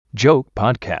Joke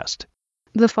Podcast.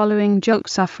 The following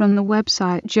jokes are from the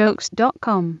website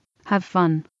jokes.com. Have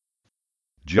fun.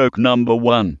 Joke number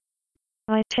 1.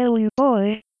 I tell you,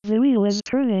 boy, the wheel is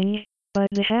turning, but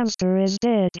the hamster is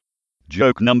dead.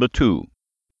 Joke number 2.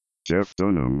 Jeff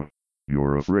Dunham,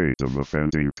 you're afraid of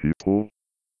offending people?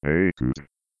 Hey, good.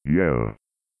 Yeah.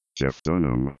 Jeff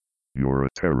Dunham, you're a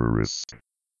terrorist.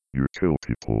 You kill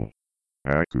people.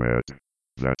 Ahmed,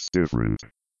 that's different.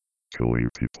 Killing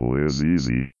people is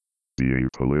easy. Being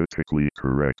politically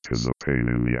correct is a pain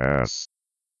in the ass.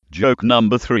 Joke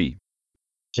number 3.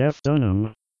 Jeff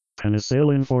Dunham.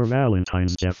 Penicillin for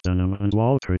Valentine's. Jeff Dunham and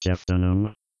Walter Jeff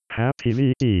Dunham. Happy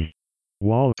VD.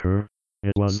 Walter,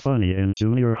 it was funny in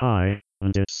junior high,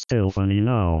 and it's still funny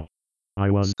now. I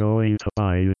was going to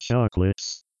buy you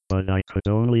chocolates, but I could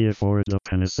only afford the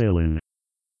penicillin.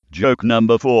 Joke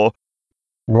number 4.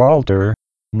 Walter,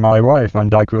 my wife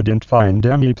and I couldn't find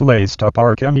any place to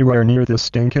park anywhere near the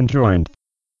stinking joint.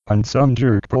 And some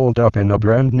jerk pulled up in a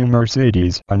brand new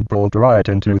Mercedes and pulled right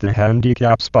into the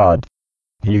handicap spot.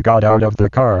 He got out of the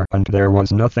car and there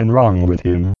was nothing wrong with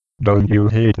him. Don't you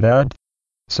hate that?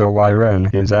 So I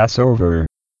ran his ass over.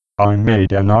 I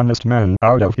made an honest man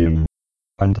out of him.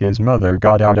 And his mother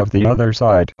got out of the other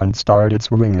side and started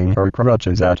swinging her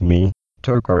crutches at me,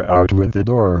 took her out with the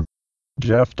door.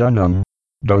 Jeff Dunham,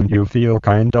 don't you feel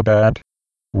kinda bad?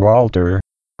 Walter,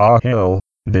 hell,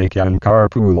 they can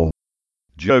carpool.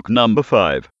 Joke number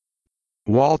 5.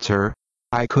 Walter,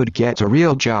 I could get a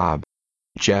real job.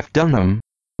 Jeff Dunham,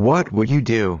 what would you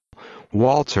do?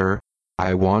 Walter,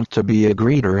 I want to be a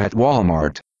greeter at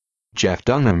Walmart. Jeff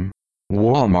Dunham,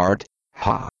 Walmart,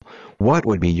 ha. What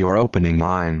would be your opening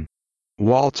line?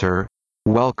 Walter,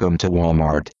 welcome to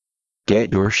Walmart.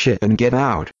 Get your shit and get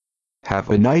out.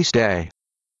 Have a nice day.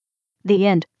 The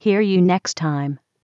end. Hear you next time.